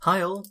Hi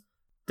all!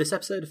 This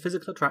episode of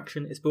Physical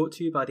Attraction is brought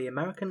to you by the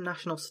American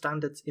National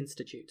Standards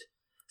Institute.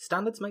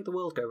 Standards make the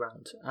world go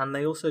round, and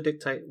they also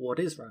dictate what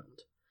is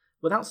round.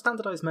 Without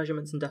standardised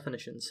measurements and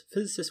definitions,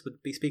 physicists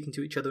would be speaking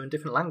to each other in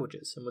different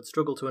languages and would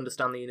struggle to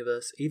understand the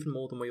universe even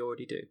more than we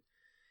already do.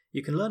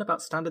 You can learn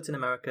about standards in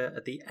America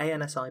at the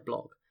ANSI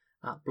blog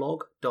at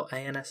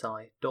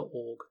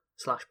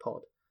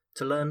blog.ansi.org/pod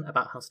to learn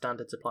about how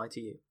standards apply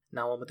to you.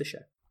 Now on with the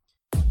show.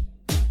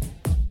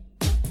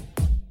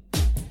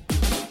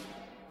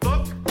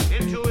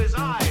 Into his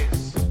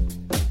eyes.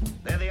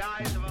 They're the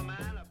eyes of a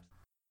man.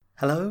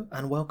 Hello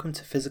and welcome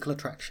to Physical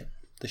Attraction,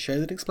 the show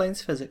that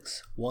explains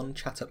physics one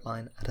chat-up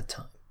line at a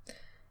time.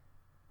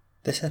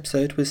 This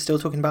episode we're still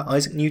talking about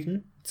Isaac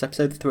Newton. It's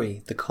episode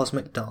 3, The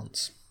Cosmic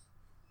Dance.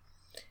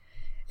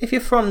 If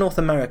you're from North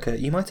America,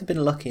 you might have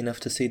been lucky enough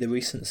to see the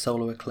recent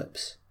solar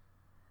eclipse.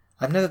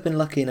 I've never been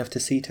lucky enough to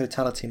see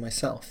totality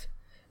myself,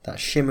 that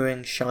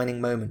shimmering,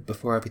 shining moment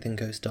before everything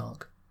goes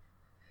dark.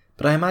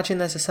 But I imagine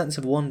there's a sense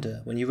of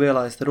wonder when you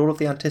realise that all of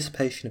the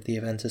anticipation of the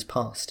event has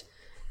passed,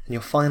 and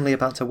you're finally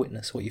about to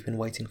witness what you've been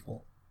waiting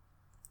for.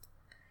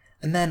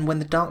 And then, when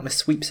the darkness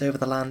sweeps over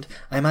the land,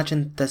 I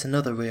imagine there's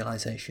another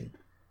realisation.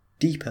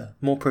 Deeper,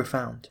 more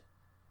profound.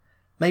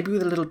 Maybe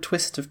with a little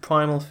twist of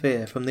primal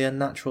fear from the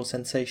unnatural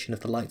sensation of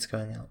the lights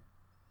going out.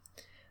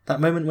 That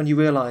moment when you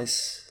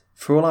realise,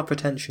 for all our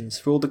pretensions,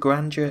 for all the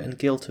grandeur and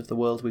guilt of the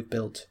world we've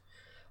built,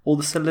 all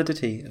the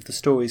solidity of the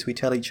stories we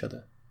tell each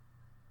other,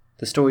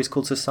 the stories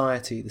called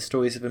society, the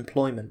stories of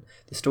employment,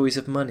 the stories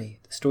of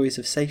money, the stories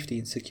of safety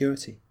and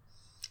security.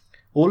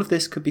 All of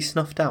this could be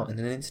snuffed out in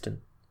an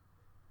instant.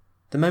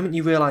 The moment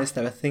you realise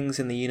there are things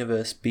in the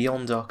universe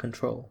beyond our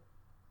control.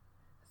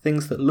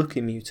 Things that look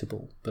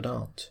immutable, but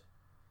aren't.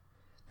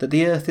 That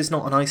the Earth is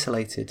not an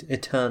isolated,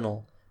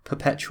 eternal,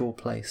 perpetual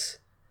place,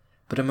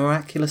 but a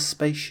miraculous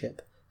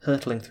spaceship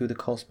hurtling through the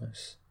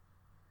cosmos.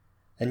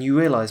 And you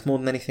realise more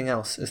than anything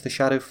else, as the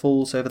shadow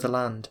falls over the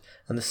land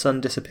and the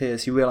sun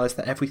disappears, you realise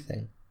that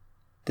everything,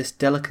 this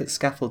delicate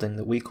scaffolding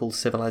that we call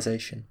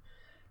civilization,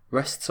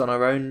 rests on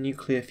our own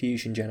nuclear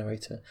fusion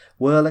generator,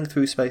 whirling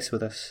through space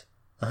with us,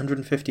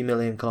 150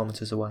 million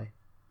kilometres away.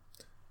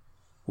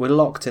 We're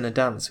locked in a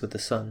dance with the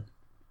sun,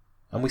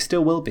 and we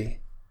still will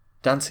be,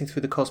 dancing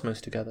through the cosmos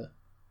together,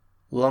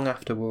 long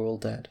after we're all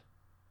dead.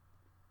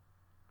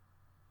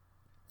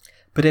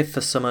 But if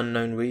for some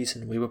unknown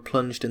reason we were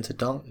plunged into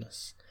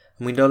darkness,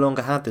 and we no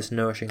longer had this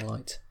nourishing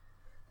light,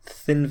 the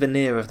thin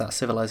veneer of that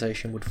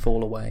civilization would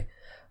fall away.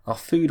 Our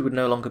food would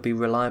no longer be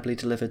reliably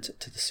delivered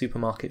to the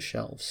supermarket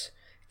shelves.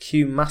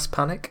 Cue mass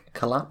panic,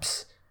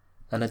 collapse,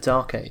 and a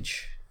dark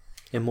age,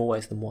 in more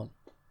ways than one.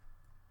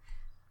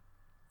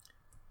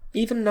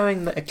 Even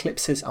knowing that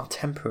eclipses are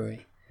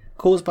temporary,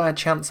 caused by a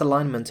chance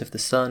alignment of the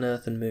sun,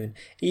 earth and moon,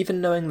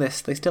 even knowing this,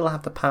 they still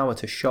have the power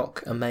to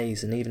shock,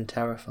 amaze and even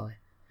terrify.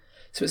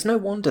 So it's no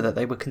wonder that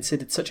they were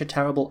considered such a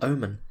terrible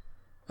omen.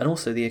 And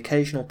also the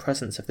occasional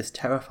presence of this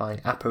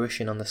terrifying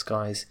apparition on the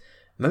skies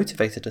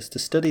motivated us to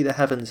study the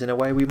heavens in a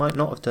way we might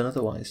not have done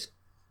otherwise.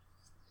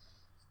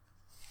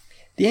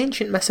 The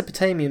ancient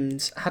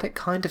Mesopotamians had it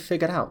kind of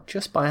figured out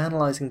just by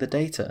analysing the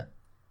data.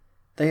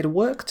 They had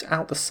worked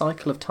out the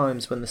cycle of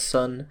times when the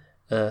sun,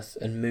 earth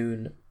and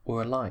moon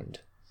were aligned.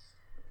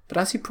 But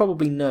as you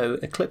probably know,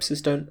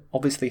 eclipses don't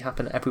obviously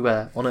happen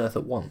everywhere on Earth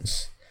at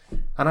once,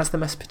 and as the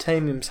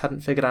Mesopotamians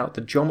hadn't figured out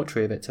the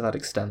geometry of it to that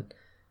extent,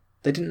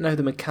 they didn't know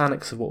the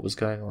mechanics of what was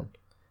going on.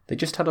 They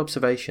just had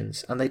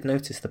observations, and they'd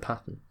noticed the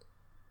pattern.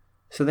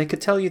 So they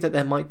could tell you that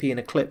there might be an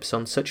eclipse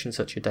on such and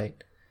such a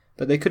date,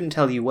 but they couldn't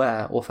tell you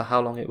where or for how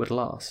long it would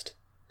last.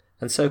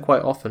 And so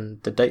quite often,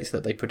 the dates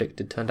that they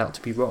predicted turned out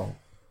to be wrong.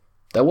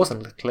 There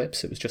wasn't an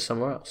eclipse, it was just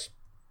somewhere else.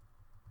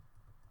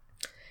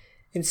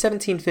 In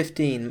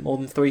 1715, more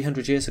than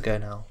 300 years ago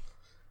now,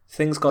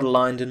 things got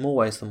aligned in more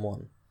ways than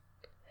one.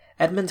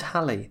 Edmund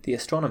Halley, the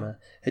astronomer,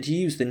 had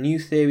used the new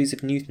theories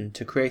of Newton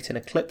to create an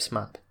eclipse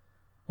map,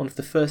 one of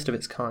the first of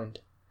its kind.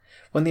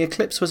 When the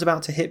eclipse was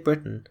about to hit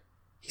Britain,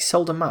 he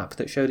sold a map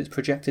that showed its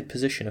projected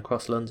position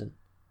across London.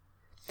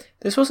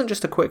 This wasn't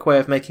just a quick way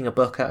of making a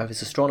buck out of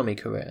his astronomy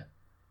career.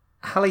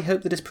 Halley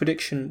hoped that his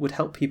prediction would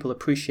help people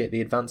appreciate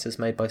the advances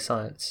made by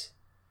science.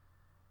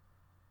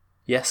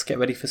 Yes, get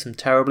ready for some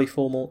terribly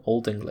formal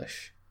Old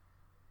English.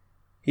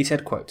 He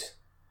said, quote,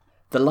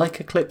 "The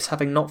like eclipse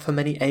having not for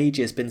many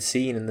ages been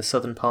seen in the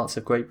southern parts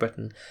of Great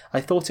Britain,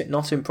 I thought it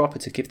not improper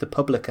to give the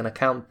public an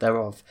account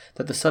thereof,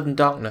 that the sudden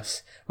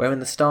darkness, wherein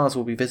the stars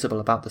will be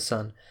visible about the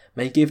sun,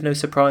 may give no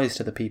surprise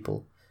to the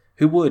people,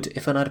 who would,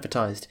 if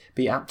unadvertised,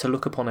 be apt to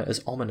look upon it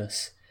as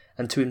ominous,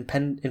 and to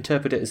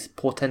interpret it as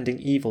portending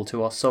evil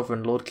to our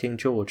sovereign Lord King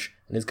George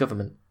and his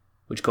government,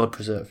 which God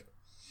preserve.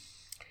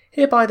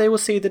 Hereby they will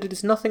see that it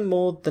is nothing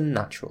more than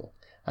natural,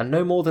 and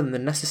no more than the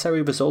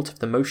necessary result of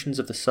the motions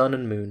of the sun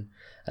and moon,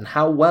 and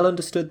how well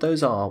understood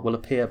those are will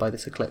appear by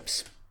this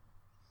eclipse."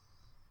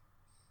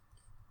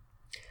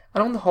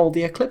 And on the whole,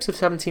 the eclipse of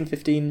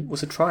 1715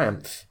 was a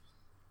triumph.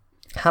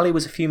 Halley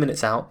was a few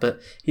minutes out, but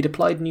he'd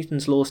applied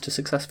Newton's laws to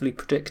successfully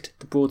predict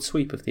the broad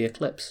sweep of the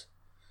eclipse.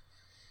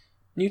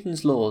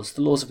 Newton's laws,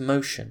 the laws of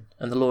motion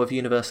and the law of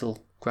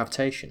universal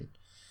gravitation,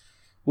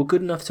 were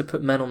good enough to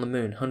put men on the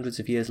moon hundreds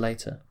of years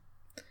later.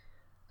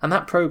 And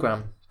that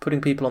program,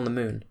 putting people on the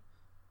moon,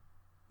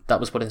 that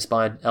was what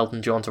inspired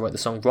Elton John to write the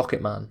song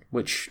Rocket Man,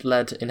 which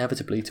led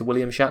inevitably to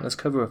William Shatner's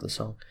cover of the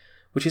song,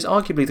 which is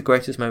arguably the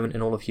greatest moment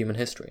in all of human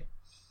history.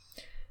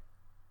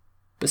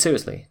 But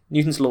seriously,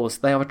 Newton's laws,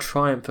 they are a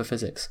triumph for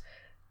physics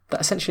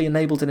that essentially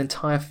enabled an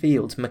entire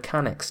field,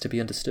 mechanics, to be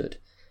understood.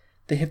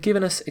 They have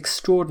given us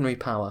extraordinary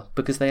power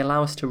because they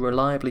allow us to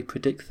reliably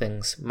predict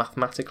things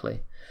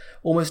mathematically.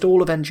 Almost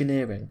all of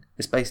engineering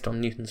is based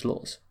on Newton's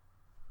laws.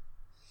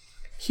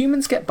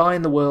 Humans get by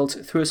in the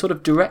world through a sort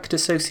of direct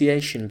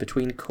association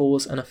between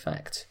cause and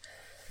effect.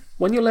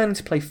 When you're learning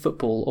to play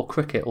football or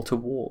cricket or to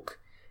walk,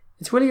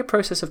 it's really a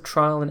process of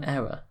trial and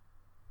error.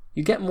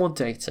 You get more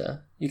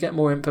data, you get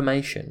more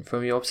information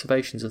from your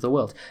observations of the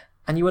world,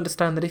 and you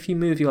understand that if you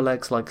move your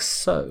legs like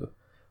so,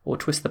 or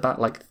twist the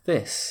bat like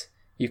this,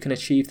 you can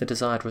achieve the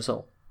desired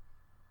result.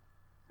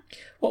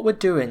 What we're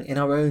doing in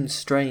our own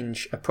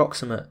strange,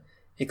 approximate,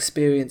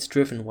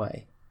 experience-driven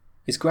way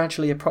is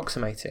gradually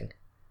approximating,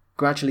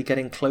 gradually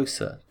getting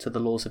closer to the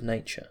laws of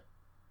nature.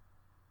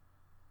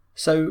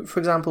 So, for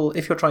example,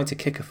 if you're trying to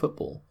kick a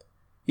football,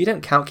 you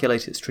don't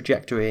calculate its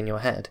trajectory in your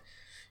head.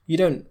 You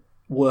don't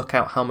work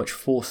out how much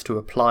force to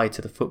apply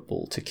to the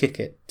football to kick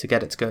it to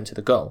get it to go into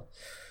the goal.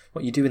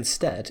 What you do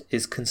instead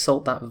is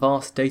consult that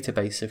vast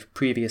database of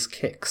previous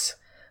kicks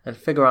and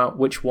figure out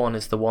which one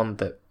is the one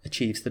that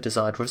achieves the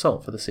desired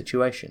result for the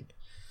situation.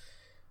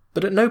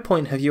 But at no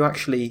point have you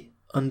actually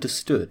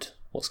understood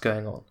what's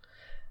going on.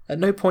 At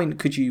no point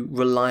could you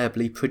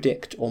reliably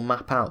predict or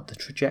map out the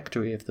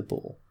trajectory of the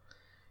ball.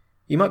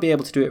 You might be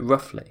able to do it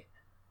roughly,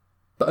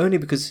 but only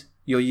because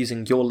you're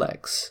using your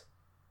legs.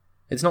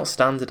 It's not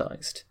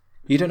standardized.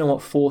 You don't know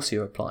what force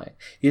you're applying.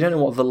 You don't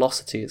know what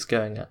velocity it's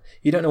going at.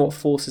 You don't know what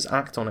forces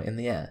act on it in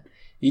the air.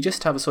 You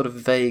just have a sort of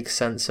vague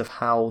sense of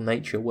how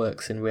nature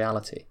works in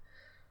reality.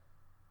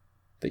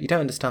 But you don't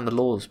understand the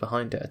laws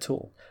behind it at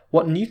all.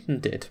 What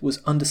Newton did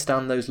was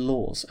understand those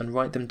laws and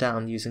write them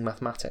down using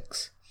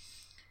mathematics.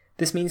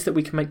 This means that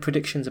we can make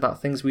predictions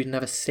about things we've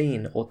never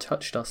seen or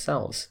touched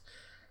ourselves,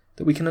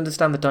 that we can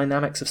understand the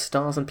dynamics of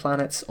stars and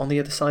planets on the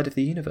other side of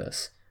the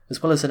universe,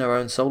 as well as in our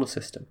own solar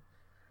system,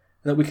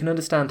 and that we can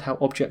understand how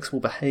objects will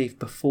behave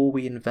before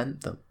we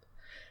invent them.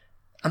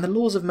 And the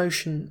laws of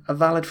motion are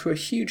valid for a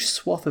huge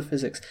swath of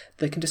physics.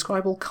 They can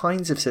describe all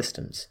kinds of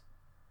systems.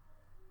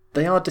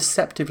 They are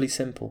deceptively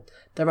simple.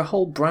 There are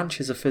whole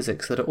branches of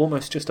physics that are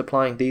almost just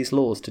applying these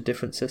laws to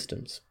different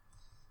systems.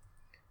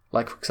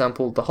 Like, for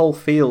example, the whole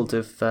field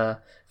of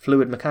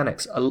fluid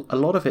mechanics, a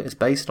lot of it is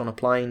based on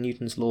applying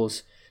Newton's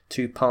laws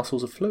to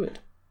parcels of fluid.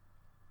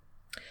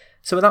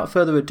 So without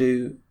further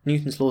ado,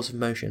 Newton's laws of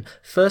motion,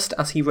 first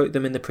as he wrote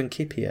them in the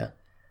Principia,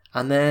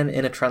 and then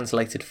in a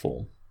translated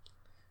form.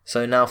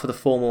 So now for the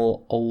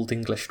formal Old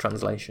English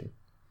translation.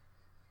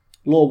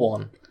 Law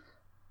 1.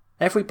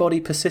 Every body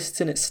persists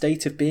in its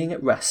state of being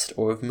at rest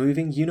or of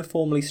moving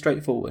uniformly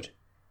straight forward,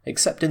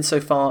 except in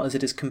so far as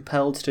it is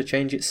compelled to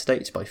change its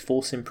state by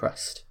force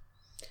impressed.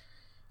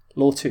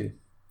 Law 2.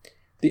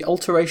 The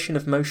alteration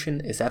of motion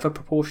is ever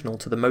proportional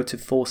to the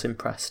motive force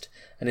impressed,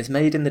 and is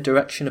made in the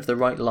direction of the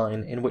right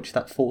line in which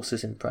that force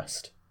is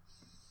impressed.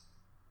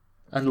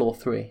 And Law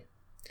 3.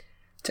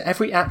 To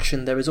every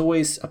action there is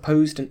always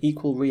opposed an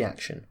equal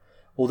reaction,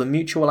 or the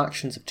mutual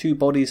actions of two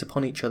bodies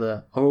upon each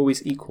other are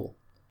always equal,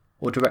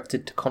 or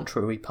directed to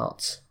contrary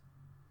parts.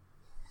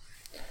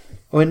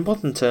 Or in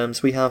modern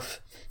terms we have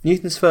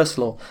Newton's first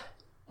law: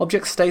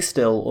 objects stay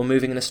still or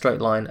moving in a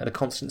straight line at a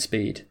constant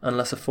speed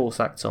unless a force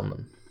acts on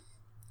them.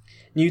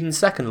 Newton's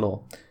second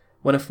law: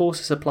 when a force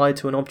is applied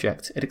to an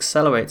object, it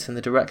accelerates in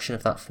the direction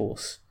of that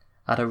force,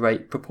 at a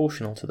rate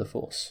proportional to the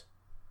force.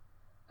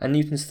 And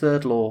Newton's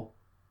third law: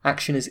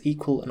 action is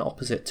equal and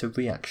opposite to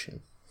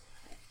reaction.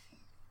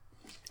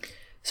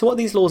 So what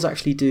these laws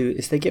actually do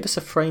is they give us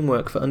a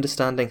framework for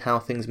understanding how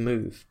things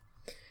move.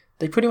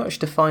 They pretty much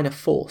define a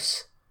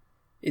force.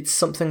 It's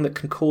something that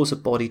can cause a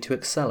body to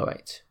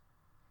accelerate.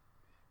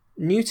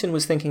 Newton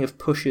was thinking of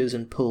pushes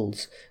and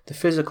pulls, the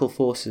physical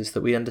forces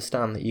that we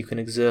understand that you can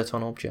exert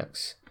on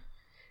objects.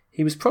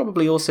 He was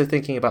probably also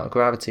thinking about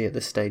gravity at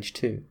this stage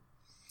too.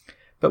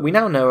 But we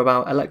now know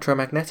about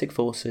electromagnetic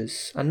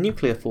forces and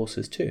nuclear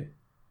forces too.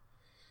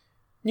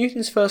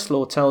 Newton's first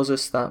law tells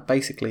us that,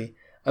 basically,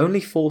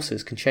 only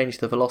forces can change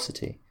the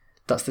velocity,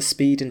 that's the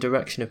speed and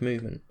direction of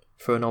movement,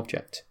 for an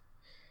object.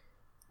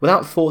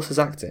 Without forces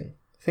acting,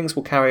 things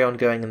will carry on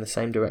going in the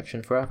same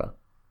direction forever.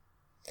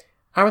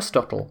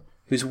 Aristotle,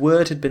 whose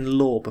word had been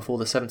law before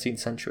the 17th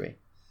century,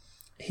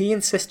 he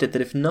insisted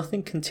that if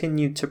nothing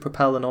continued to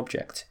propel an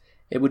object,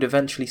 it would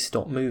eventually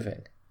stop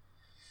moving.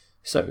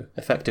 So,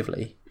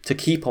 effectively, to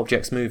keep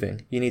objects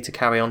moving, you need to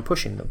carry on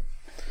pushing them.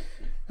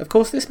 Of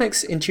course, this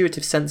makes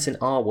intuitive sense in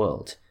our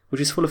world,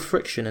 which is full of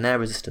friction and air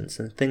resistance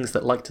and things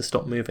that like to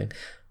stop moving.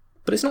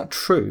 But it's not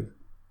true.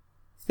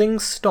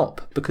 Things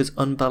stop because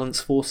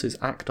unbalanced forces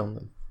act on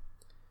them.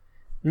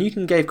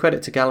 Newton gave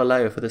credit to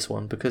Galileo for this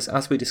one because,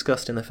 as we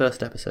discussed in the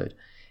first episode,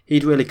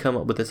 He'd really come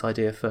up with this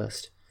idea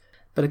first.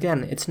 But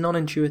again, it's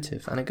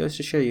non-intuitive, and it goes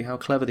to show you how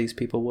clever these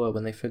people were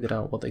when they figured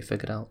out what they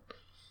figured out.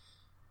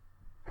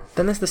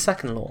 Then there's the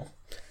second law.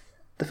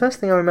 The first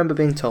thing I remember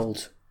being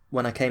told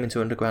when I came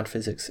into undergrad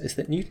physics is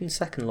that Newton's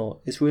second law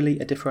is really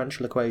a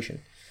differential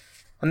equation.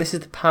 And this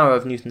is the power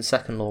of Newton's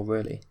second law,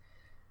 really.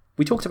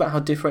 We talked about how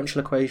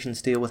differential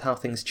equations deal with how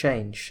things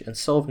change, and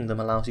solving them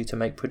allows you to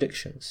make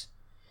predictions.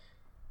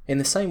 In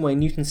the same way,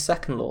 Newton's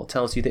second law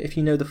tells you that if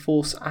you know the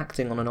force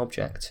acting on an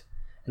object,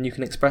 and you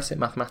can express it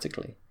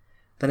mathematically,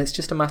 then it's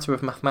just a matter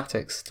of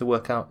mathematics to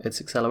work out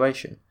its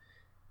acceleration.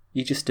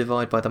 You just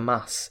divide by the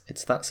mass,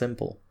 it's that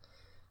simple.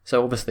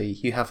 So obviously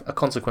you have a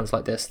consequence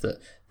like this, that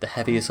the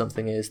heavier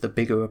something is, the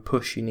bigger a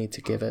push you need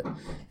to give it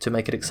to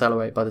make it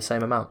accelerate by the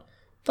same amount.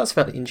 That's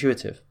fairly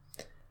intuitive.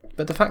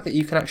 But the fact that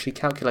you can actually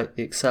calculate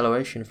the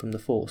acceleration from the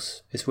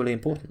force is really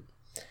important.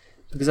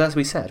 Because as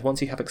we said,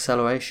 once you have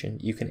acceleration,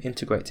 you can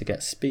integrate to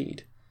get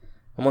speed.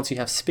 And once you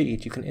have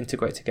speed, you can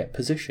integrate to get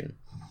position.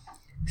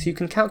 So you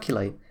can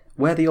calculate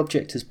where the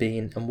object has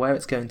been and where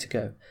it's going to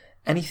go,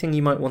 anything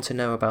you might want to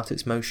know about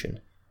its motion,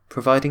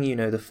 providing you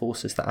know the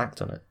forces that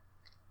act on it.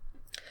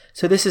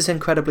 So this is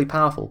incredibly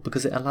powerful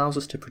because it allows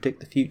us to predict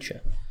the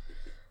future.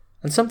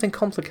 And something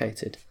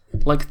complicated,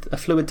 like a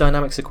fluid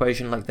dynamics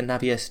equation like the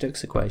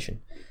Navier-Stokes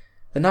equation.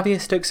 The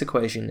Navier-Stokes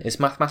equation is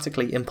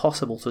mathematically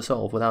impossible to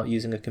solve without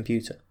using a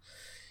computer.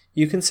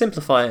 You can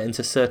simplify it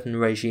into certain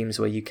regimes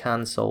where you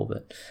can solve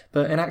it,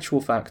 but in actual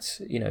fact,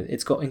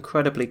 it's got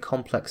incredibly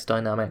complex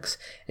dynamics,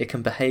 it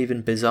can behave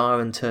in bizarre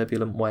and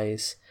turbulent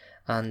ways,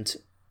 and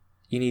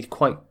you need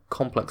quite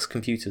complex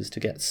computers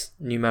to get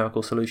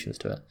numerical solutions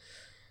to it.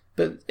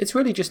 But it's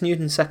really just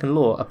Newton's second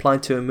law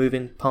applied to a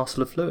moving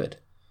parcel of fluid.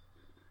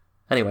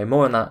 Anyway,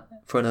 more on that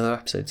for another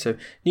episode. So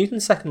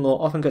Newton's second law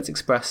often gets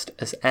expressed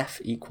as F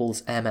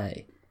equals ma.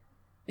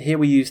 Here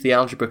we use the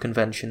algebra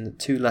convention that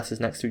two letters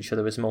next to each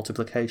other is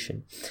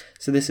multiplication.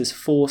 So this is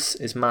force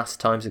is mass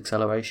times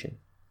acceleration,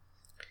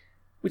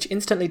 which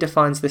instantly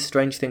defines this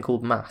strange thing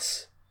called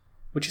mass,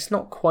 which is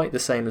not quite the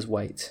same as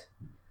weight.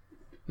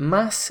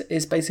 Mass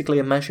is basically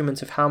a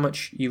measurement of how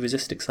much you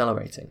resist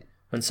accelerating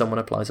when someone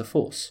applies a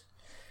force.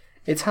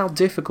 It's how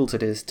difficult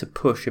it is to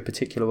push a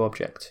particular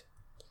object.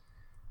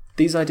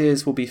 These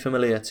ideas will be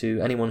familiar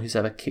to anyone who's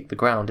ever kicked the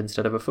ground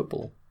instead of a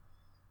football.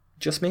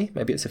 Just me?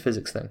 Maybe it's a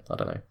physics thing, I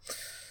don't know.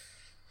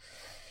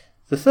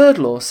 The third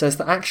law says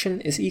that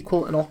action is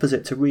equal and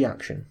opposite to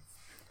reaction.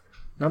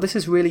 Now this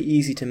is really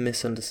easy to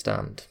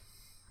misunderstand.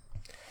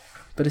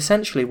 But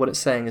essentially what it's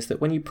saying is that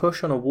when you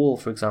push on a wall,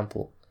 for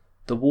example,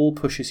 the wall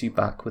pushes you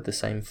back with the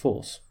same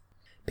force.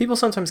 People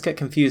sometimes get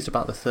confused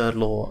about the third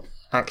law,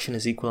 action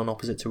is equal and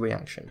opposite to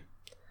reaction.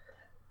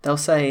 They'll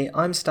say,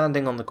 I'm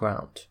standing on the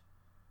ground.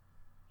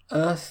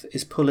 Earth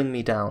is pulling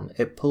me down.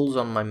 It pulls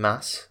on my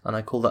mass, and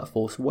I call that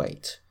force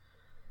weight.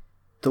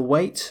 The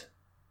weight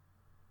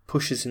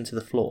pushes into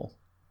the floor,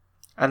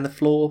 and the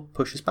floor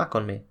pushes back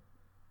on me.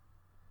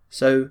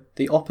 So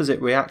the opposite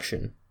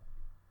reaction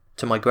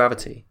to my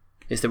gravity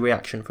is the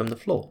reaction from the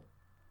floor.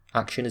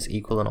 Action is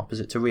equal and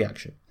opposite to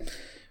reaction.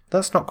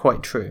 That's not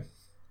quite true.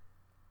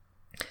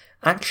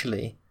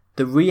 Actually,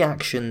 the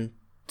reaction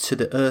to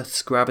the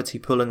Earth's gravity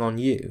pulling on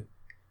you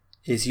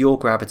is your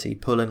gravity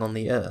pulling on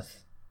the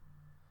Earth.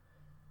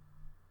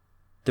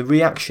 The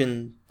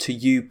reaction to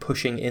you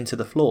pushing into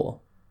the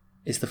floor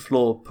is the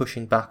floor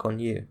pushing back on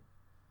you.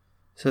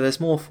 So there's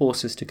more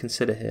forces to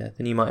consider here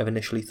than you might have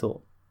initially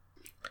thought.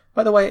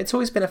 By the way, it's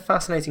always been a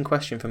fascinating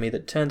question for me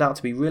that turned out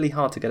to be really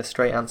hard to get a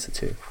straight answer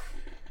to.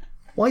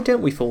 Why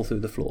don't we fall through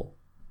the floor?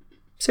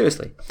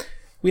 Seriously,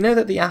 we know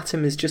that the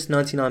atom is just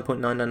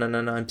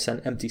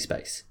 99.9999% empty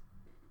space.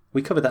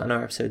 We covered that in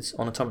our episodes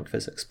on atomic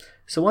physics.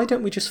 So why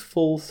don't we just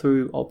fall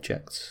through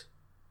objects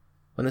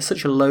when there's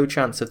such a low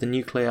chance of the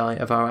nuclei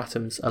of our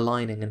atoms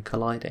aligning and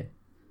colliding?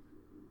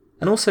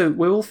 And also,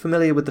 we're all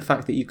familiar with the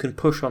fact that you can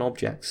push on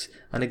objects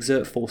and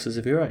exert forces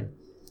of your own.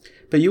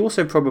 But you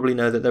also probably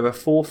know that there are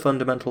 4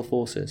 fundamental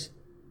forces: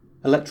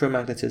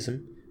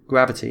 electromagnetism,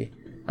 gravity,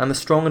 and the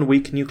strong and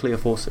weak nuclear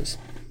forces.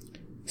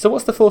 So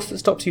what's the force that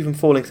stops you from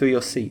falling through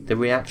your seat, the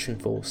reaction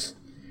force?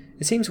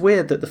 It seems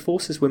weird that the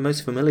forces we're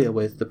most familiar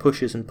with, the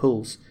pushes and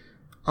pulls,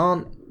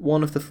 aren't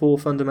one of the 4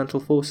 fundamental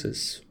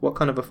forces. What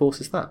kind of a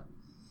force is that?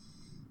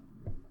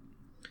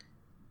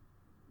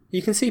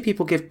 You can see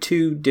people give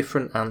 2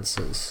 different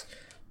answers.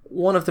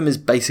 One of them is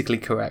basically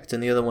correct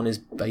and the other one is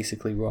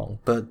basically wrong,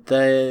 but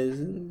they're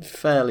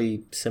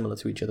fairly similar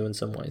to each other in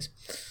some ways.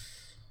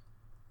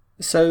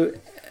 So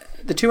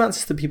the 2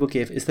 answers that people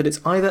give is that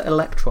it's either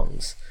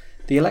electrons,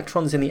 the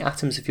electrons in the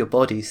atoms of your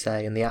body,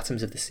 say, and the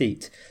atoms of the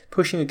seat,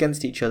 pushing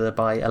against each other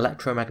by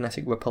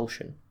electromagnetic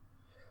repulsion.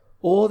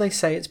 Or they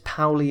say it's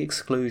Pauli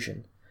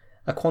exclusion,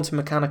 a quantum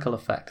mechanical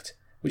effect,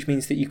 which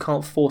means that you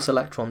can't force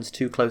electrons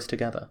too close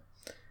together.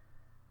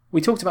 We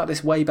talked about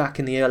this way back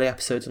in the early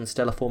episodes on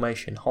stellar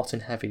formation, hot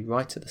and heavy,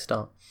 right at the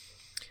start.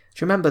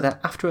 Do you remember that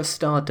after a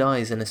star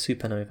dies in a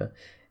supernova,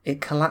 it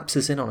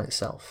collapses in on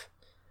itself?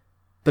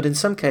 But in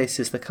some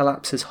cases the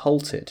collapse is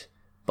halted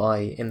by,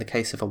 in the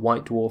case of a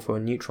white dwarf or a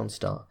neutron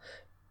star,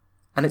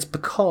 And it's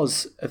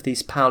because of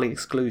these Pauli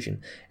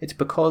exclusion. It's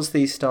because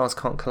these stars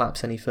can't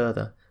collapse any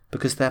further,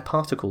 because their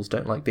particles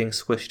don't like being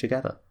squished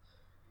together.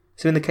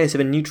 So in the case of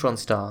a neutron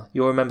star,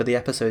 you'll remember the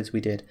episodes we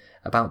did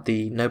about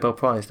the Nobel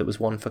Prize that was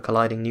won for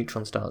colliding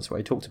neutron stars, where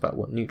I talked about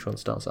what neutron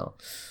stars are.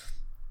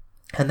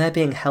 And they're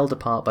being held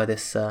apart by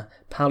this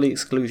Pauli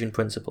exclusion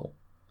principle,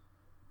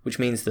 which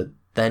means that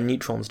their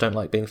neutrons don't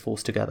like being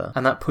forced together,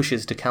 and that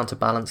pushes to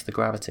counterbalance the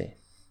gravity.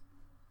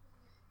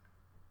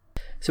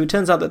 So it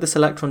turns out that this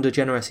electron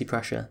degeneracy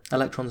pressure,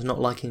 electrons not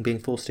liking being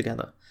forced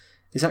together,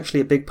 is actually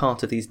a big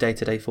part of these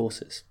day-to-day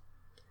forces.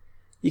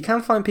 You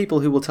can find people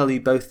who will tell you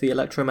both the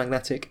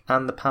electromagnetic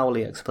and the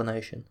Pauli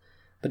explanation,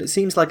 but it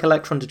seems like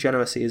electron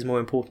degeneracy is more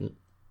important.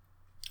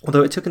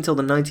 Although it took until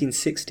the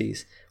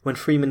 1960s, when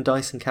Freeman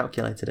Dyson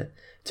calculated it,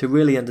 to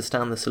really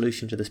understand the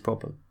solution to this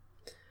problem.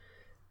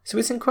 So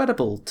it's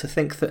incredible to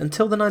think that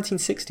until the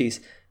 1960s,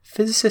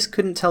 physicists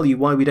couldn't tell you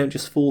why we don't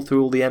just fall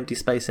through all the empty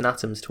space in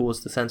atoms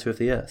towards the centre of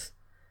the Earth.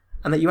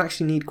 And that you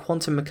actually need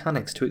quantum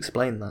mechanics to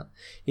explain that.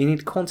 You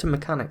need quantum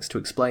mechanics to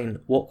explain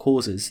what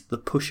causes the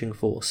pushing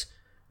force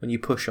when you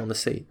push on the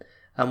seat,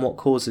 and what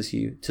causes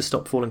you to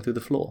stop falling through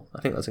the floor. I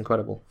think that's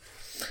incredible.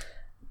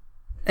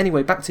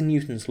 Anyway, back to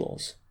Newton's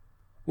laws.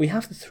 We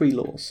have the three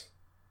laws.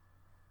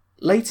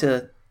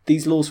 Later,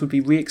 these laws would be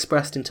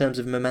re-expressed in terms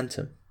of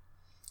momentum.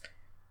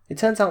 It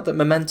turns out that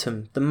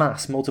momentum, the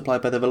mass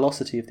multiplied by the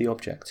velocity of the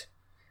object,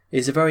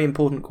 is a very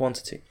important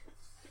quantity.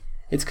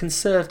 It's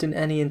conserved in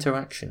any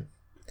interaction.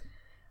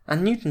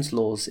 And Newton's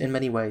laws, in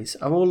many ways,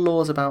 are all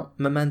laws about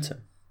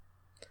momentum.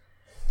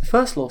 The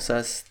first law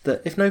says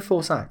that if no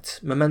force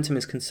acts, momentum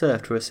is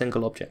conserved for a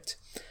single object.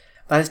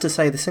 That is to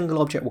say, the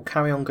single object will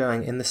carry on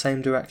going in the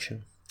same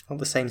direction, at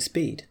the same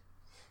speed.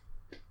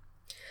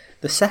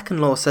 The second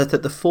law says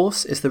that the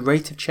force is the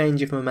rate of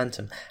change of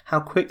momentum.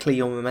 How quickly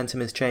your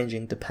momentum is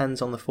changing depends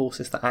on the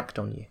forces that act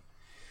on you.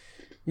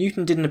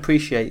 Newton didn't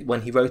appreciate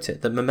when he wrote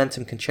it that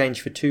momentum can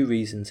change for two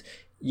reasons.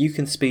 You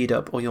can speed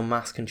up or your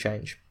mass can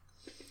change.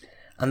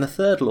 And the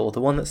third law,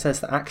 the one that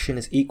says that action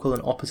is equal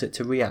and opposite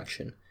to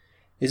reaction,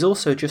 is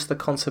also just the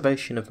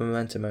conservation of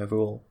momentum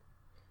overall.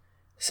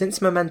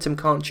 Since momentum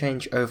can't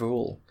change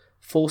overall,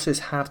 forces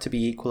have to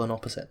be equal and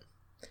opposite.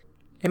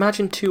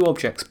 Imagine two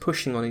objects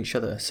pushing on each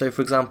other, so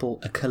for example,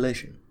 a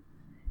collision.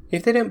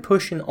 If they don't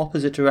push in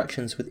opposite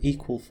directions with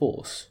equal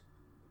force,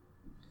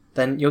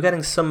 then you're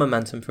getting some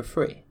momentum for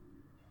free.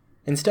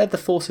 Instead, the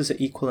forces are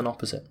equal and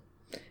opposite.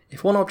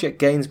 If one object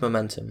gains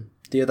momentum,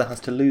 the other has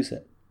to lose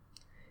it.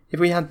 If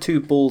we had two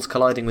balls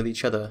colliding with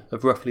each other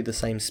of roughly the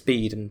same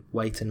speed and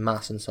weight and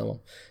mass and so on,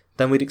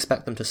 then we'd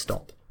expect them to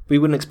stop. We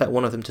wouldn't expect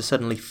one of them to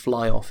suddenly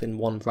fly off in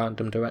one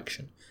random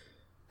direction.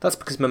 That's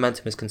because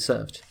momentum is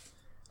conserved.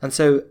 And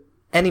so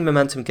any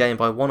momentum gained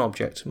by one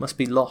object must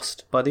be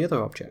lost by the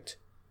other object.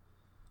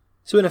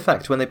 So in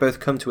effect, when they both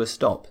come to a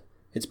stop,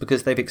 it's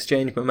because they've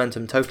exchanged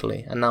momentum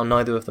totally, and now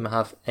neither of them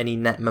have any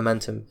net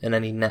momentum in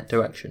any net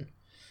direction.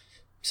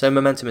 So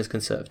momentum is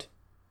conserved,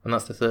 and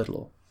that's the third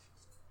law.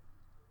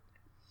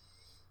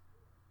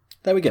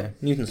 There we go,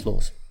 Newton's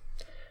laws.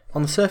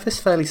 On the surface,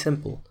 fairly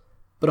simple,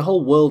 but a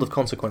whole world of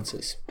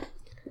consequences.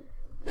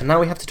 And now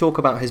we have to talk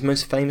about his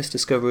most famous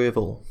discovery of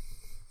all.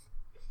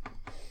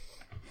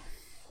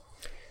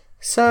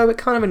 So it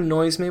kind of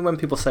annoys me when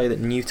people say that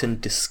Newton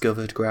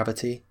discovered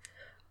gravity.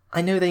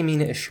 I know they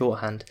mean it as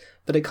shorthand,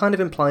 but it kind of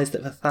implies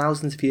that for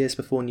thousands of years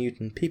before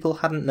Newton, people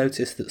hadn't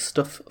noticed that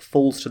stuff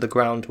falls to the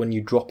ground when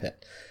you drop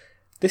it.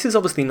 This is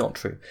obviously not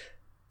true.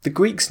 The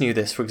Greeks knew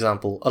this, for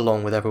example,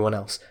 along with everyone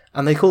else,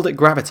 and they called it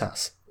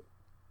gravitas,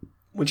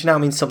 which now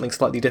means something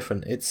slightly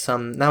different.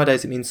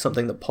 Nowadays it means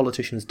something that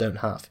politicians don't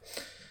have.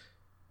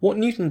 What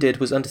Newton did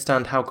was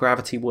understand how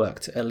gravity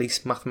worked, at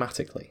least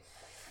mathematically.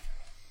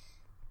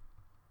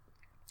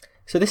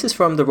 So this is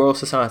from the Royal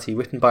Society,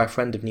 written by a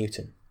friend of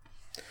Newton.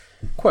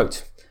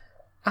 Quote,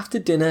 "After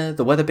dinner,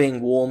 the weather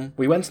being warm,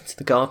 we went into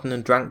the garden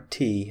and drank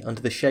tea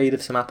under the shade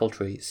of some apple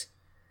trees.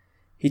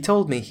 He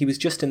told me he was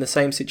just in the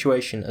same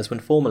situation as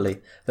when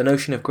formerly the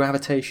notion of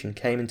gravitation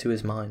came into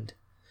his mind.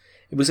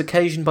 It was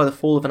occasioned by the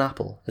fall of an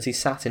apple as he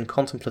sat in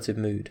contemplative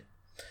mood.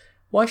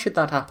 Why should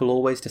that apple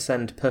always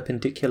descend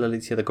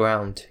perpendicularly to the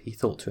ground, he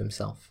thought to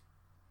himself.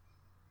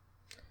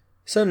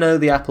 So no,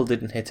 the apple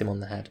didn't hit him on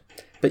the head.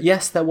 But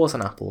yes, there was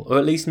an apple, or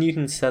at least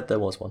Newton said there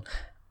was one.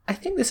 I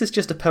think this is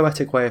just a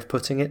poetic way of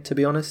putting it, to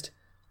be honest.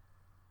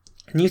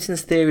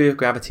 Newton's theory of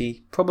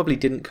gravity probably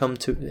didn't come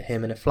to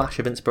him in a flash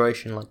of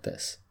inspiration like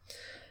this.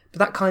 But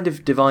that kind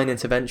of divine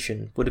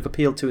intervention would have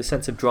appealed to his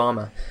sense of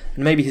drama,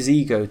 and maybe his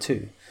ego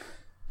too.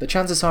 But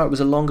chances are it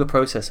was a longer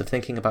process of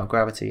thinking about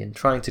gravity and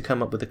trying to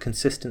come up with a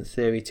consistent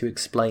theory to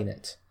explain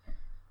it.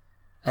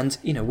 And,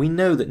 we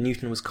know that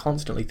Newton was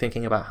constantly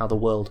thinking about how the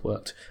world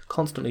worked,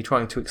 constantly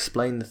trying to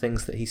explain the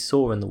things that he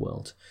saw in the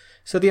world.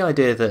 So the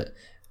idea that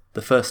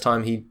the first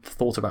time he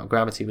thought about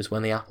gravity was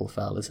when the apple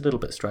fell is a little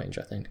bit strange,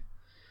 I think.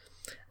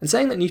 And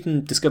saying that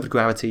Newton discovered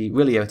gravity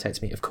really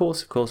irritates me. Of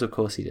course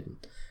he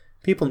didn't.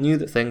 People knew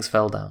that things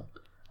fell down.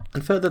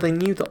 And further, they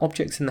knew that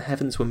objects in the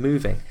heavens were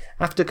moving.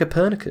 After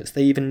Copernicus,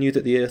 they even knew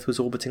that the Earth was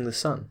orbiting the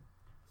Sun.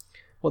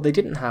 What they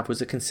didn't have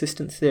was a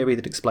consistent theory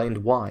that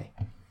explained why.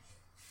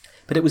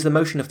 But it was the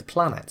motion of the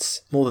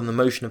planets, more than the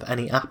motion of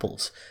any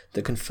apples,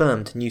 that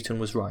confirmed Newton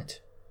was right.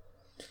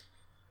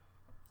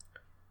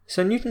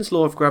 So Newton's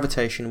law of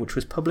gravitation, which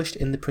was published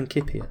in the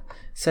Principia,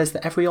 says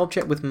that every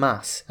object with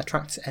mass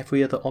attracts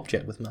every other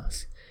object with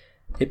mass.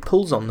 It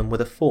pulls on them with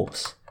a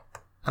force,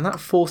 and that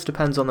force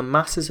depends on the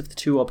masses of the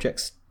two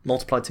objects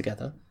multiplied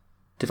together,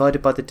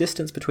 divided by the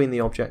distance between the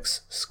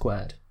objects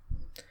squared.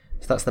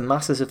 So that's the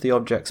masses of the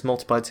objects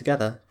multiplied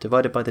together,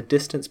 divided by the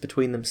distance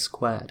between them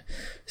squared.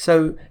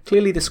 So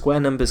clearly the square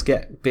numbers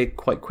get big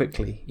quite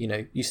quickly.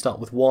 You start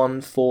with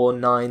 1, 4,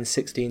 9,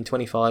 16,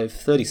 25,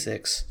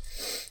 36,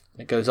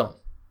 and it goes on.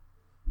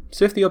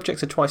 So if the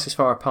objects are twice as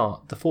far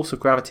apart, the force of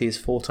gravity is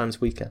 4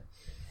 times weaker.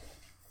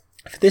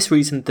 For this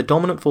reason, the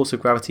dominant force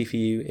of gravity for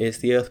you is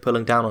the Earth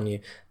pulling down on you.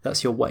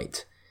 That's your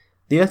weight.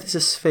 The Earth is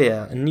a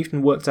sphere, and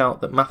Newton worked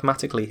out that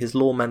mathematically his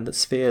law meant that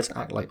spheres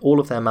act like all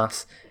of their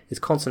mass is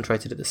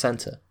concentrated at the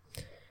centre.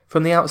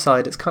 From the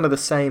outside, it's kind of the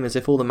same as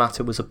if all the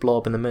matter was a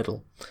blob in the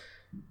middle.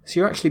 So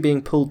you're actually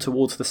being pulled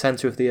towards the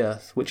centre of the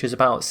Earth, which is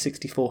about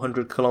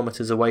 6,400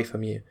 kilometres away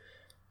from you.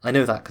 I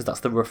know that because that's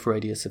the rough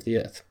radius of the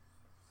Earth.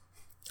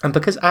 And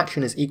because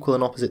action is equal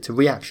and opposite to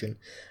reaction,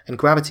 and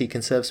gravity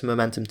conserves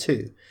momentum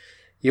too,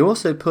 you're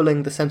also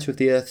pulling the centre of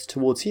the Earth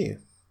towards you.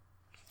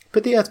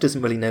 But the Earth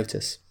doesn't really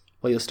notice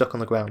while you're stuck on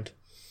the ground.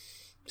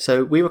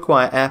 So we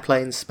require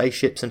airplanes,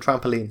 spaceships and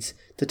trampolines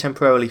to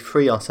temporarily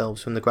free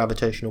ourselves from the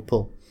gravitational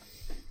pull.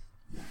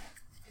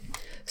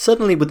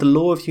 Suddenly, with the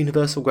law of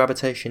universal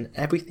gravitation,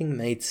 everything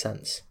made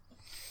sense.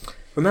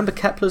 Remember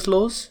Kepler's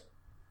laws?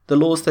 The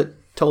laws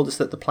that told us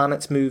that the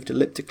planets moved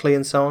elliptically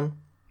and so on?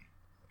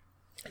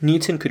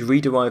 Newton could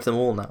rederive them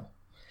all now.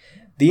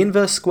 The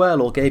inverse square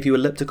law gave you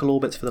elliptical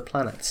orbits for the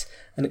planets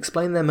and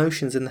explained their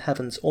motions in the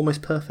heavens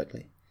almost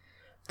perfectly.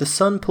 The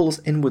sun pulls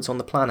inwards on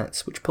the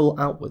planets, which pull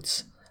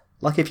outwards.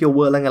 Like if you're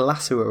whirling a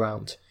lasso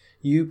around,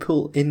 you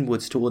pull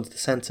inwards towards the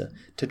centre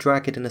to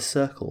drag it in a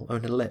circle or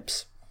an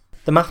ellipse.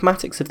 The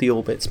mathematics of the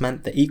orbits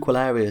meant that equal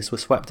areas were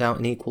swept out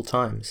in equal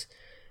times.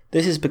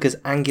 This is because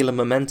angular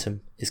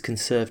momentum is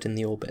conserved in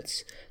the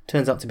orbits.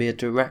 Turns out to be a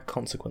direct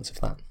consequence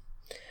of that.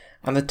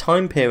 And the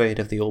time period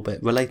of the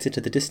orbit related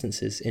to the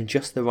distances in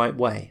just the right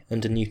way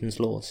under Newton's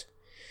laws.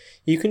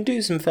 You can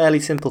do some fairly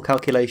simple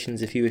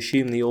calculations if you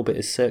assume the orbit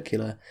is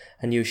circular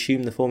and you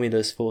assume the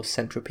formulas for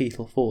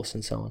centripetal force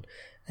and so on,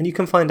 and you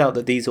can find out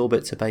that these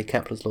orbits obey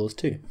Kepler's laws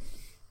too.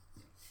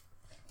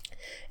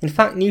 In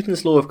fact,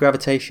 Newton's law of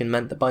gravitation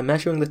meant that by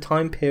measuring the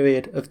time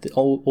period of the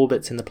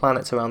orbits in the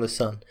planets around the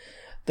Sun,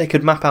 they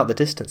could map out the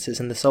distances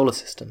in the solar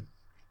system.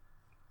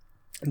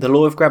 The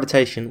law of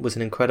gravitation was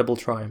an incredible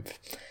triumph.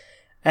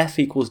 F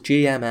equals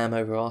gmm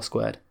over r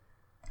squared.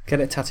 Get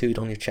it tattooed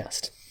on your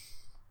chest.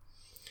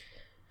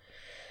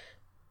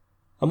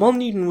 And while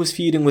Newton was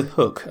feuding with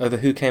Hooke over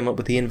who came up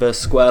with the inverse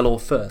square law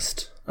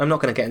first, I'm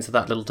not going to get into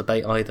that little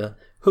debate either.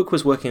 Hooke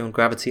was working on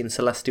gravity and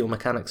celestial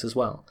mechanics as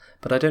well,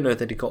 but I don't know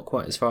that he got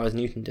quite as far as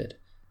Newton did.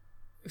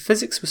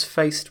 Physics was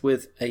faced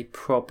with a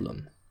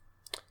problem.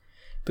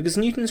 Because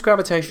Newton's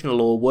gravitational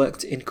law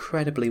worked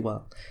incredibly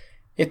well.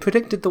 It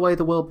predicted the way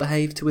the world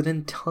behaved to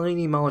within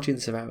tiny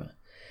margins of error.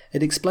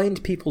 It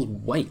explained people's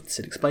weights,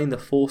 it explained the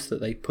force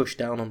that they pushed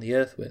down on the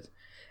Earth with.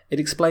 It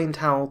explained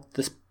how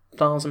the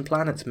stars and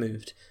planets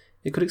moved.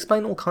 It could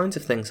explain all kinds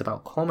of things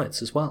about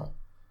comets as well.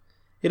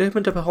 It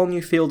opened up a whole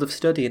new field of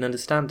study and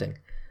understanding.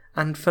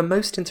 And for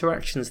most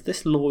interactions,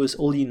 this law is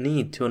all you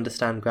need to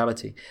understand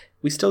gravity.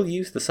 We still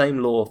use the same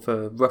law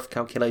for rough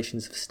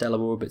calculations of stellar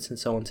orbits and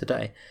so on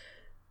today.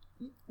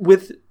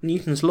 With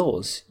Newton's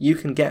laws, you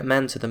can get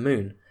men to the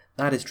moon.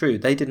 That is true.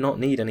 They did not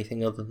need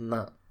anything other than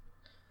that.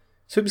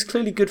 So it was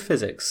clearly good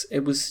physics,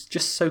 it was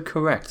just so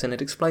correct, and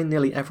it explained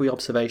nearly every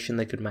observation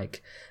they could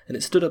make, and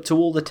it stood up to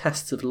all the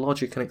tests of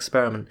logic and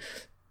experiment.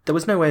 There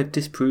was no way of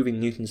disproving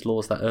Newton's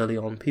laws that early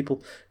on.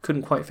 People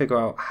couldn't quite figure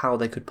out how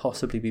they could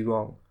possibly be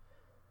wrong.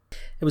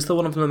 It was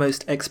one of the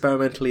most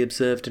experimentally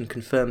observed and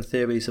confirmed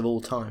theories of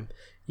all time,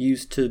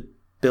 used to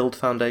build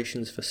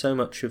foundations for so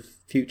much of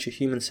future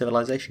human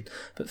civilization,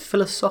 but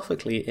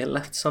philosophically it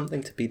left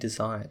something to be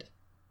desired.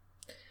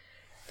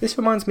 This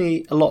reminds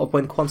me a lot of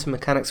when quantum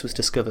mechanics was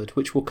discovered,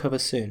 which we'll cover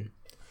soon.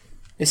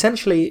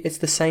 Essentially, it's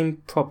the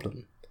same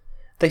problem.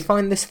 They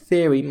find this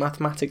theory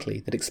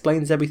mathematically that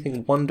explains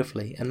everything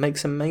wonderfully and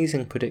makes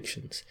amazing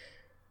predictions.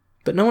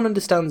 But no one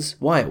understands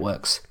why it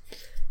works.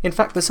 In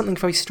fact, there's something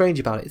very strange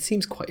about it. It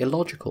seems quite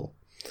illogical.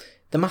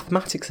 The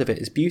mathematics of it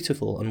is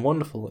beautiful and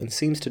wonderful and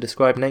seems to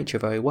describe nature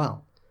very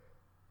well.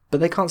 But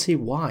they can't see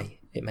why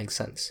it makes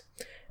sense.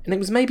 And it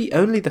was maybe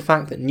only the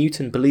fact that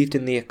Newton believed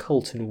in the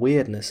occult and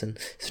weirdness and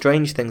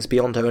strange things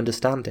beyond our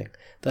understanding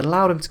that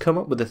allowed him to come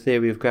up with a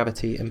theory of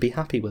gravity and be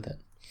happy with it.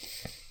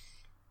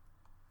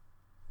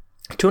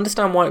 To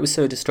understand why it was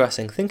so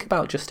distressing, think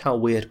about just how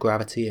weird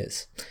gravity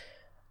is.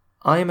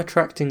 I am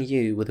attracting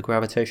you with a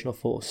gravitational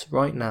force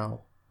right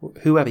now,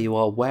 whoever you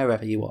are,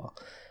 wherever you are.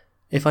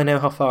 If I know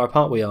how far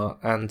apart we are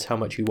and how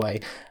much you weigh,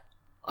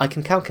 I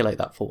can calculate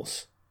that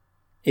force.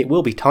 It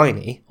will be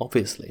tiny,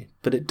 obviously,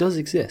 but it does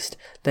exist.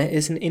 There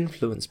is an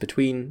influence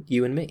between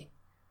you and me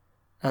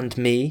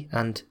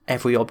and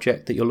every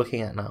object that you're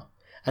looking at now,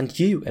 and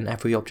you and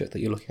every object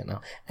that you're looking at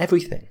now.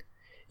 Everything.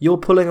 You're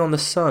pulling on the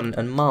sun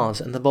and Mars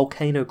and the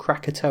volcano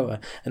Krakatoa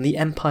and the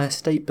Empire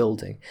State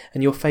Building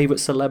and your favourite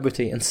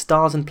celebrity and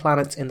stars and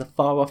planets in the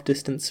far-off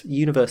distant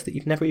universe that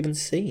you've never even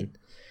seen.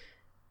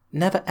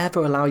 Never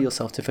ever allow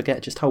yourself to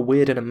forget just how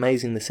weird and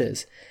amazing this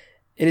is.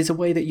 It is a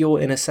way that you're,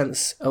 in a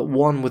sense, at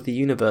one with the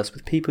universe,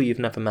 with people you've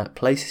never met,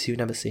 places you've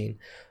never seen,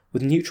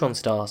 with neutron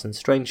stars and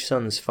strange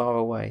suns far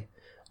away,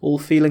 all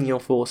feeling your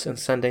force and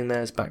sending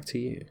theirs back to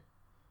you.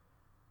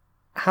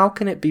 How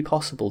can it be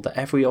possible that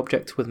every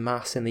object with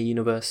mass in the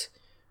universe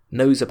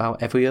knows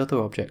about every other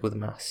object with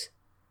mass?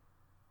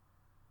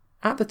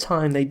 At the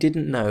time, they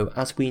didn't know,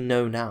 as we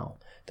know now,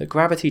 that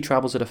gravity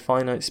travels at a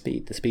finite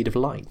speed, the speed of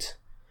light.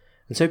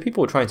 And so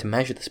people were trying to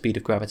measure the speed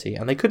of gravity,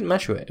 and they couldn't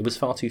measure it. It was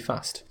far too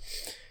fast.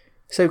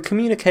 So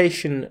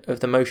communication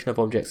of the motion of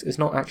objects is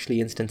not actually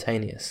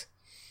instantaneous.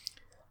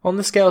 On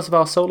the scales of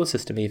our solar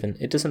system even,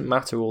 it doesn't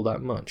matter all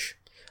that much.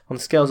 On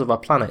the scales of our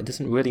planet, it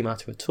doesn't really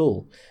matter at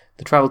all.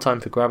 The travel time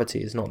for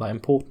gravity is not that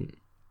important.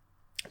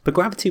 But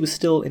gravity was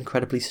still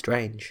incredibly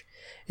strange.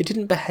 It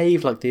didn't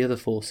behave like the other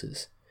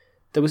forces.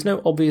 There was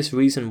no obvious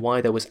reason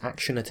why there was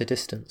action at a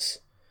distance.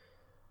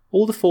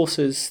 All the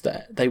forces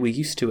that they were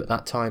used to at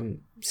that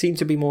time seemed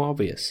to be more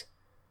obvious.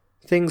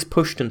 Things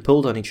pushed and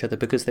pulled on each other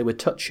because they were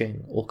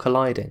touching or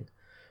colliding,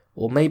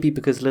 or maybe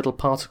because little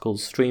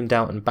particles streamed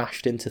out and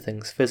bashed into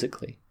things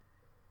physically.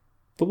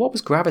 But what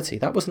was gravity?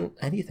 That wasn't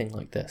anything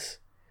like this.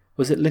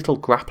 Was it little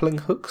grappling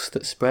hooks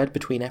that spread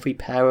between every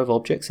pair of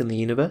objects in the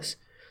universe,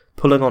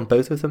 pulling on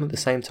both of them at the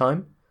same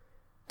time?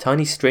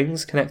 Tiny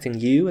strings connecting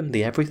you and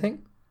the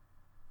everything?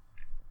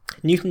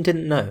 Newton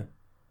didn't know,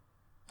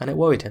 and it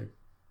worried him.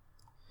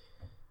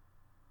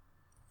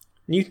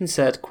 Newton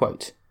said,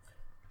 quote,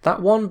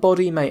 "That one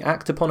body may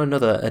act upon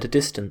another at a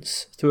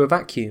distance, through a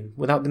vacuum,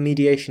 without the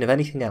mediation of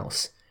anything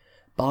else,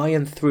 by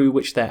and through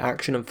which their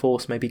action and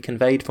force may be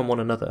conveyed from one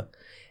another,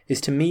 is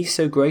to me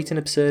so great an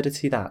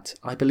absurdity that,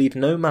 I believe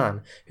no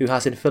man who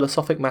has in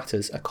philosophic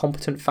matters a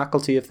competent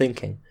faculty of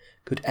thinking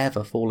could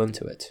ever fall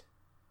into it."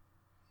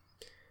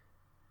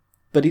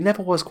 But he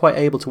never was quite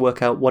able to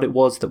work out what it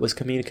was that was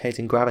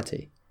communicating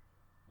gravity,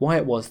 why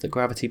it was that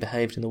gravity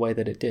behaved in the way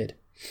that it did.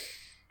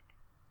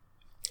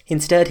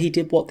 Instead, he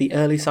did what the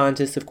early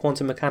scientists of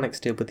quantum mechanics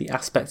did with the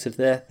aspects of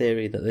their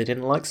theory that they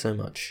didn't like so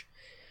much.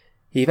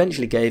 He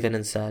eventually gave in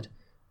and said,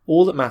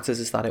 "All that matters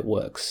is that it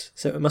works,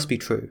 so it must be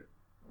true.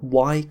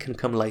 Why can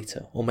come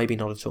later, or maybe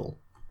not at all."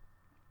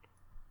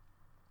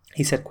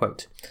 He said,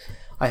 quote,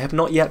 "I have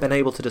not yet been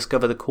able to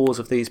discover the cause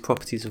of these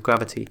properties of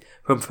gravity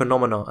from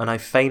phenomena, and I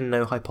feign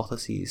no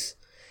hypotheses.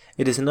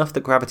 It is enough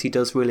that gravity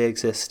does really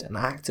exist and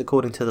act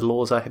according to the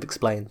laws I have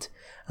explained,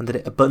 and that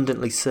it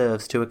abundantly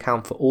serves to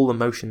account for all the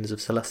motions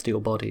of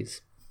celestial bodies."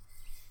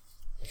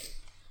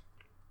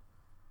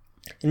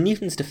 In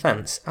Newton's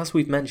defence, as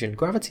we've mentioned,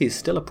 gravity is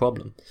still a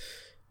problem.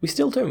 We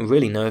still don't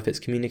really know if it's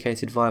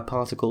communicated via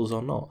particles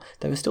or not.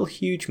 There are still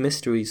huge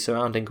mysteries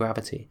surrounding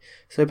gravity,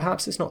 so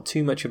perhaps it's not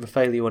too much of a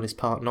failure on his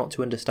part not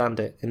to understand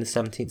it in the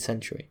 17th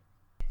century.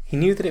 He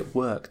knew that it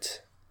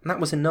worked, and that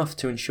was enough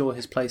to ensure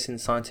his place in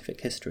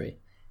scientific history.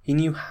 He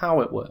knew how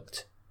it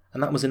worked,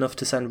 and that was enough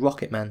to send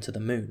rocket men to the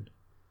moon.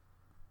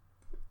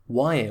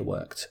 Why it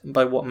worked, and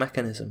by what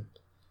mechanism?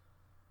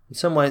 In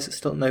some ways, it's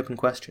still an open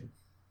question.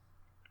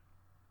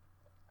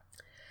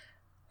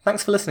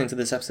 Thanks for listening to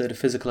this episode of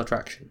Physical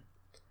Attraction.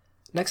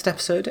 Next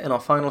episode, in our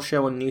final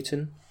show on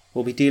Newton,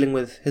 we'll be dealing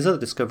with his other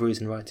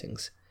discoveries and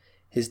writings,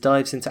 his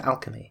dives into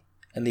alchemy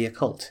and the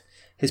occult,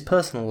 his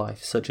personal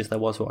life, such as there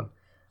was one,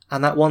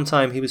 and that one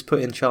time he was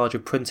put in charge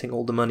of printing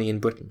all the money in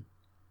Britain.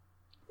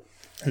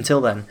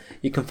 Until then,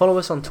 you can follow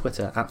us on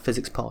Twitter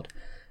 @PhysicsPod.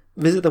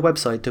 Visit the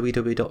website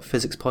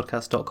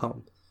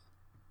www.physicspodcast.com.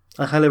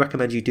 I highly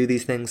recommend you do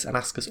these things and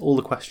ask us all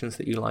the questions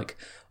that you like.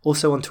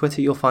 Also on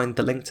Twitter you'll find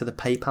the link to the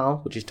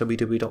PayPal, which is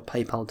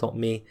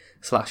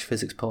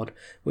www.paypal.me/physicspod,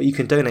 where you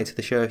can donate to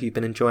the show if you've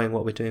been enjoying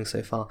what we're doing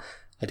so far.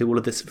 I do all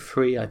of this for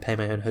free, I pay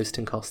my own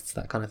hosting costs,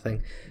 that kind of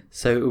thing.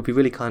 So it would be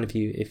really kind of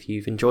you if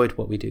you've enjoyed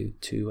what we do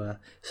to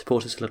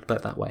support us a little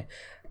bit that way.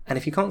 And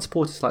if you can't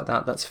support us like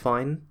that, that's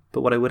fine. But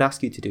what I would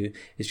ask you to do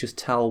is just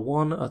tell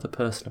one other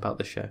person about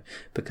the show.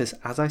 Because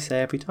as I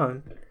say every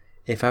time,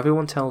 if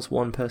everyone tells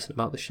one person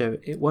about the show,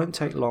 it won't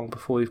take long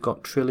before we've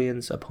got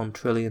trillions upon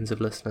trillions of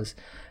listeners.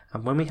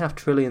 And when we have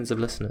trillions of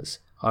listeners,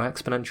 our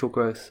exponential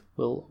growth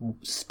will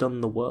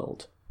stun the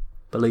world.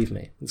 Believe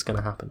me, it's going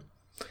to happen.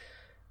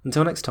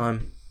 Until next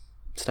time,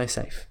 stay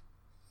safe.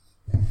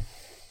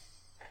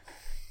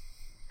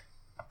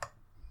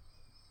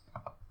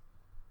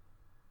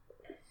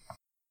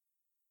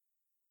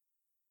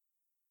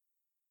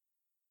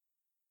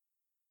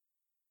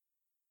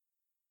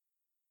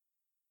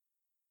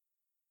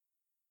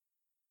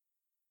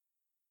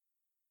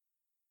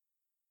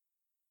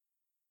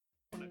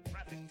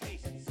 Pornographic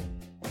tastes.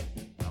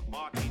 A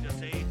Marquis de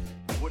Sade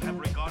would have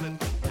regarded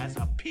as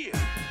a peer.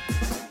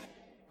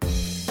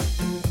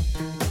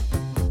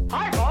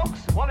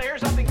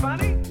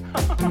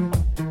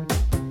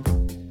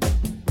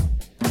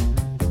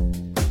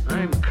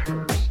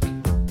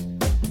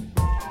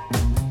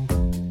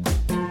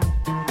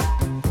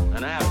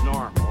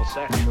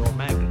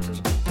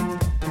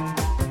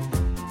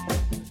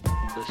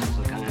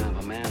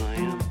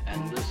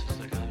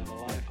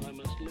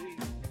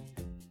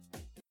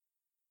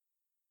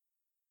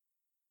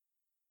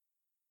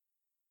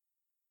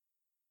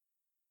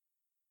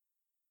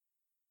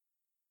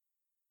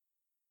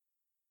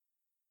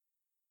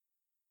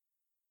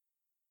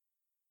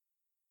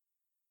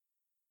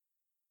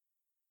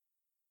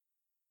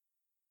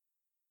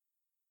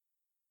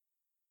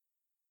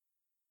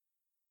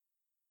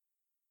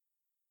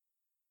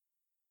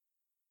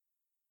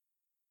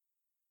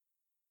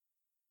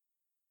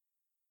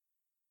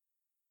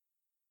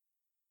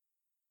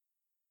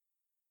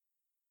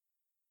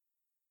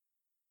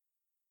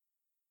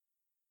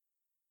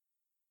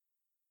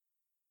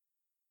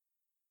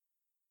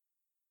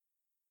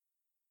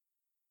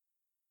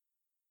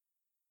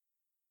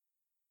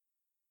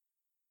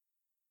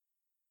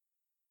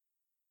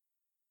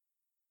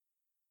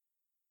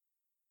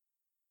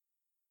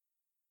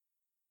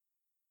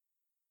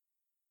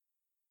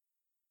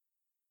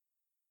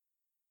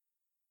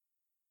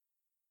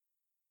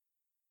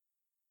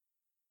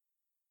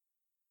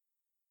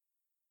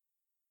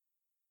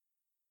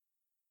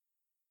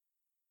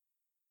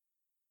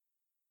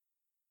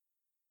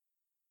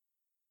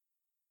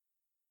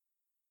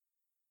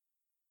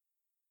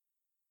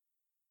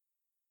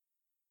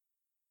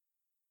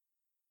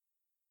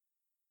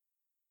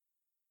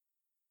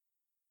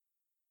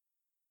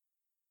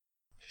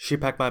 She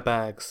packed my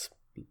bags.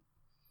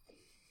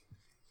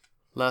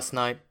 Last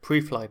night,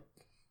 pre-flight.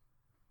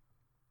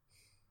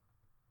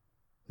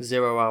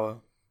 0 hour.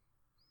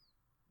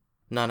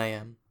 9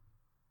 a.m.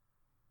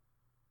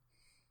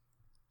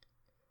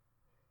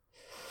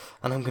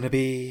 And I'm gonna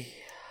be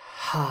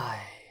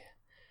high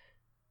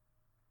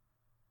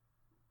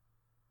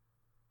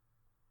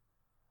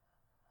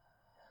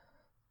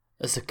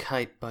as a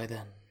kite by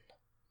then.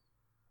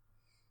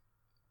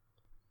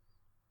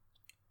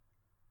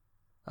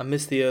 I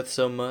miss the earth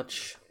so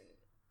much.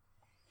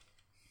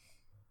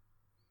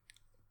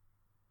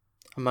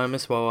 And I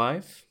miss my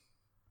wife.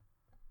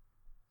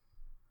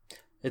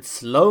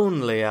 It's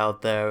lonely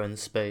out there in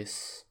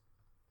space.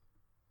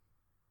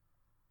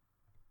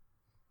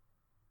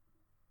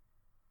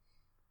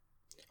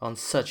 On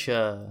such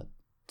a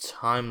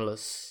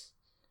timeless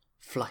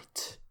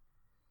flight.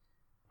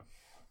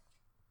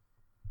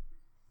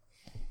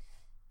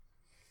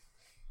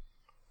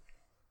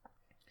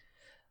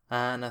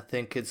 And I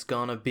think it's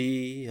gonna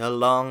be a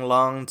long,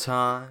 long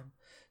time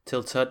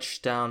till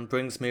touchdown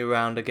brings me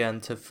round again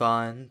to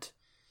find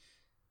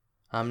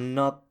I'm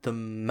not the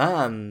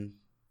man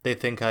they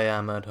think I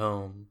am at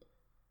home.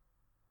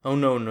 Oh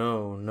no,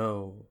 no,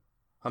 no.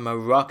 I'm a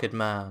rocket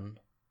man.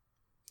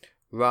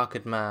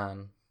 Rocket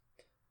man.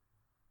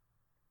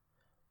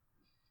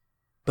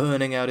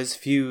 Burning out his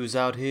fuse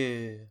out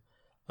here,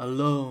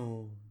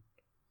 alone.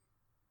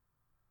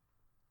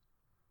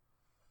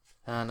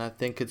 And I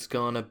think it's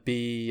gonna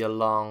be a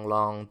long,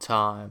 long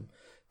time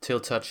till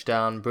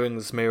touchdown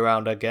brings me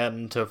round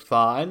again to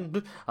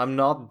find I'm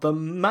not the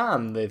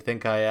man they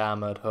think I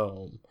am at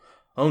home.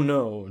 Oh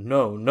no,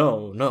 no,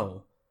 no,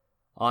 no.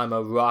 I'm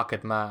a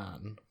rocket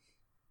man.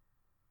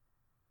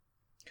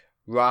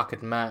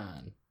 Rocket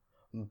man.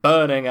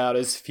 Burning out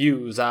his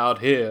fuse out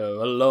here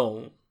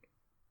alone.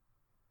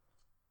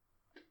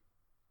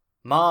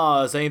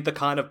 Mars ain't the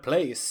kind of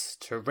place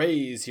to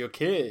raise your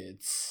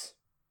kids.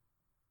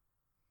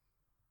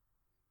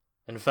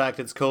 In fact,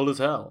 it's cold as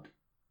hell.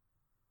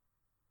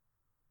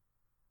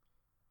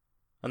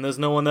 And there's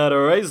no one there to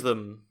raise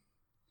them.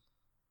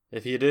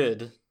 If you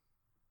did.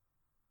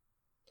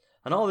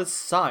 And all this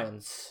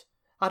science,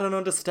 I don't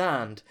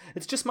understand.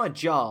 It's just my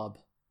job.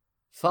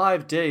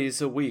 5 days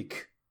a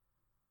week.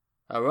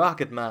 A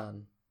rocket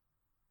man.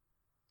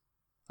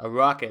 A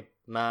rocket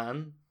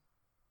man.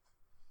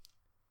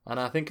 And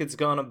I think it's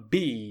gonna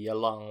be a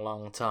long,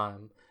 long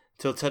time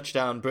till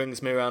touchdown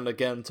brings me round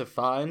again to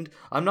find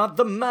I'm not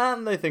the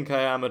man they think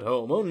I am at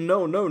home. Oh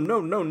no, no,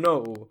 no, no,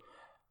 no.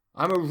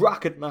 I'm a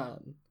rocket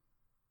man.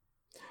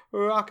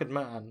 Rocket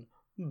man.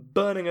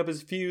 Burning up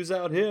his fuse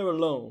out here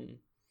alone.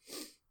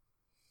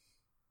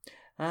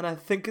 And I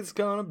think it's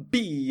gonna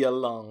be a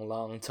long,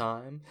 long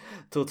time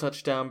till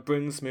touchdown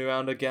brings me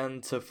round again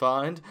to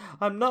find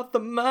I'm not the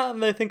man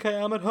they think I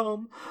am at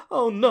home.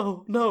 Oh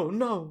no, no,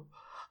 no.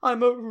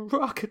 I'm a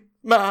rocket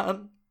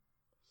man.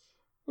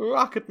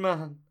 Rocket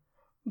man.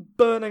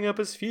 Burning up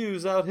his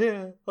fuse out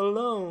here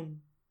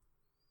alone.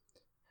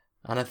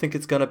 And I think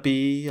it's gonna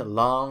be a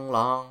long,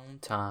 long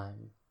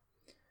time.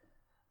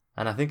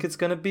 And I think it's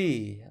gonna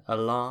be a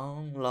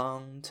long,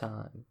 long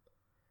time.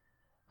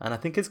 And I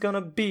think it's gonna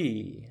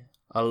be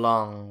a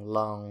long,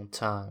 long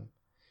time.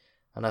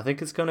 And I think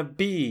it's gonna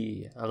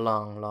be a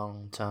long,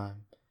 long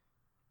time.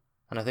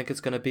 And I think it's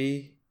gonna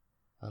be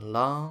a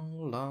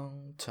long,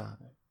 long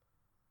time.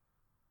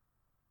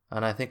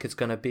 And I think it's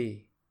gonna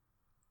be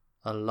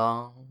a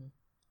long,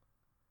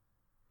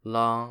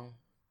 long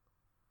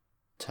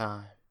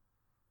time.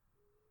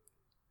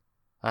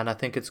 And I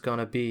think it's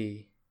gonna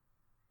be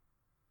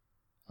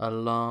a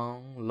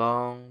long,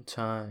 long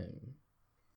time.